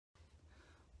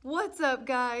What's up,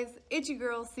 guys? It's your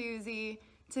girl Susie.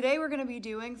 Today we're going to be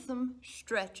doing some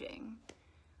stretching.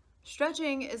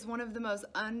 Stretching is one of the most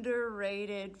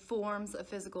underrated forms of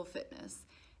physical fitness,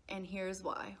 and here's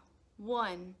why.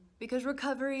 1, because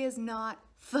recovery is not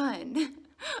fun.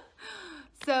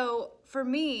 So for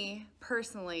me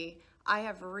personally, I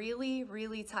have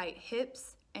really tight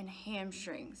hips and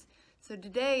hamstrings. So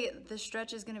today the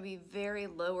stretch is going to be very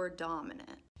lower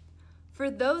dominant. For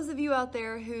those of you out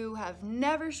there who have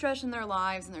never stretched in their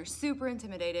lives and they're super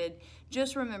intimidated,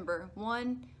 just remember,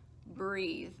 1,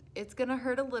 breathe. It's gonna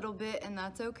hurt a little bit and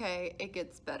that's okay, it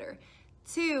gets better.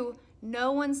 2,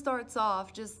 no one starts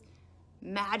off just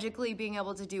magically being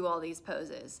able to do all these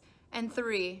poses. And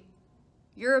 3,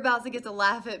 you're about to get to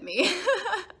laugh at me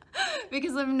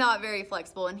because I'm not very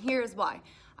flexible, and here's why.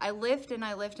 I lift and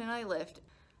I lift and I lift.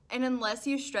 And unless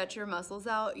you stretch your muscles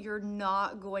out, you're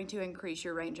not going to increase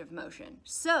your range of motion.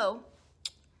 So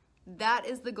that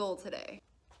is the goal today.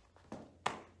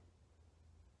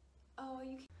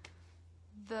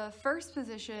 The first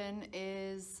position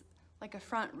is like a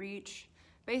front reach.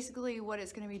 Basically what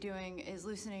it's gonna be doing is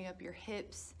loosening up your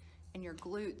hips and your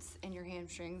glutes and your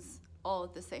hamstrings all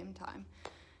at the same time.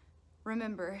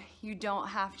 Remember, you don't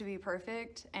have to be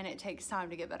perfect and it takes time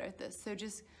to get better at this. So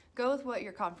just go with what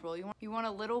you're comfortable. You want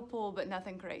a little pull, but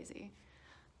nothing crazy.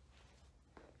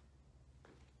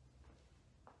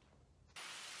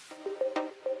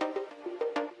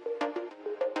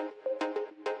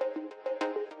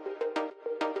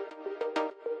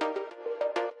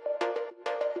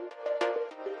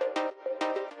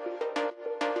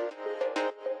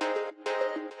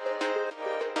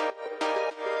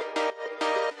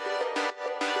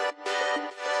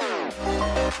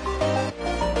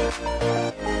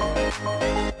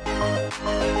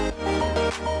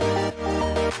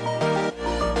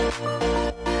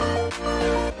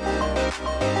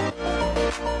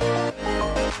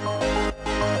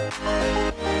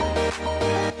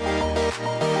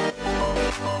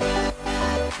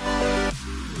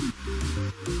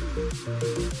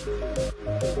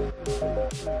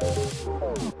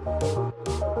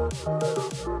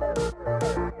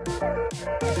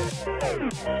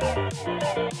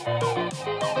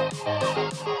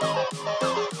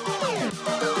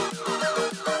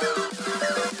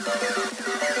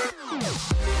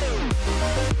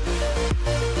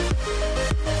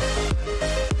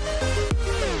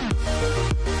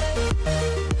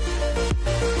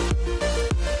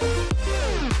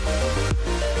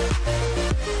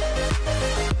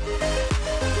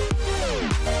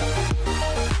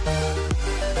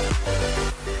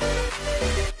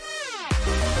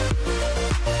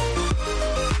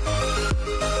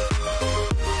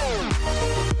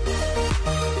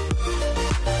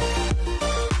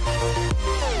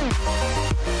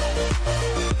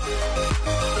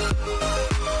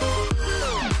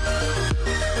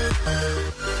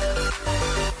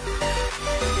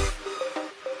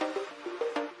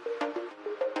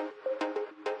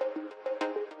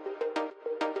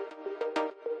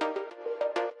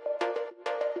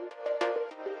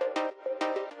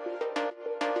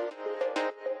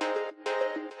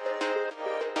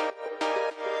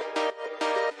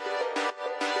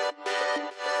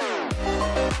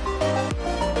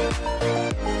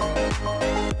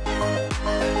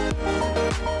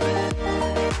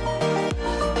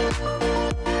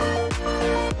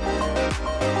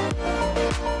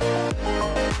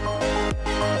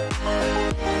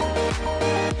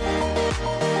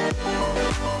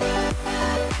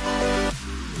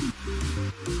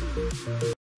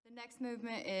 Next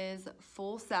movement is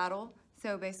full saddle.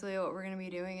 So basically what we're going to be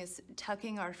doing is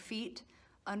tucking our feet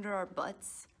under our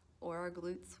butts or our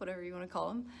glutes, whatever you want to call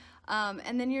them.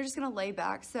 And then you're just going to lay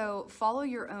back. So follow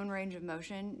your own range of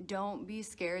motion. Don't be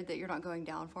scared that you're not going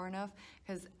down far enough,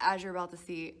 because as you're about to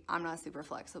see, I'm not super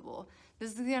flexible.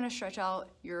 This is going to stretch out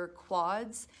your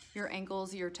quads, your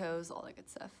ankles, your toes, all that good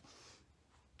stuff.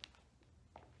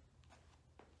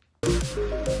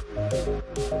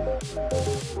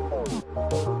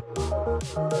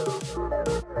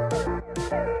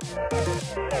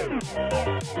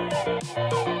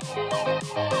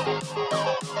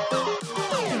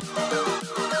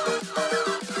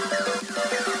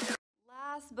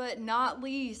 Last but not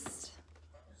least,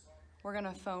 we're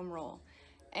gonna foam roll.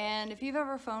 And if you've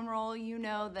ever foam rolled, you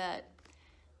know that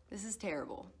this is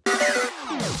terrible.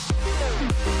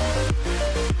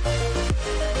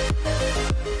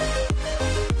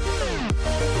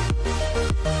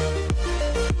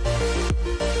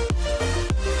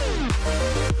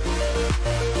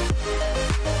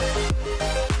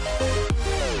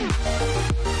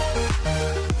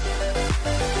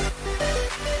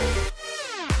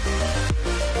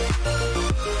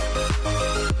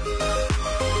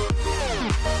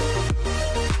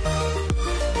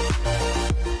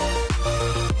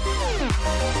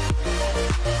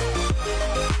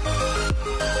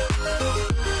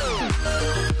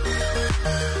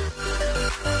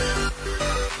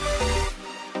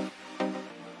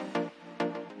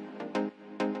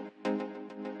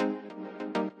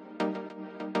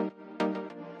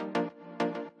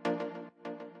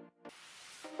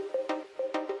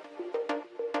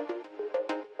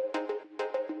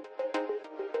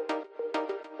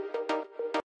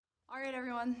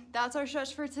 everyone. That's our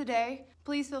stretch for today.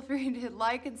 Please feel free to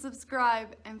like and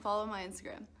subscribe and follow my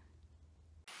Instagram.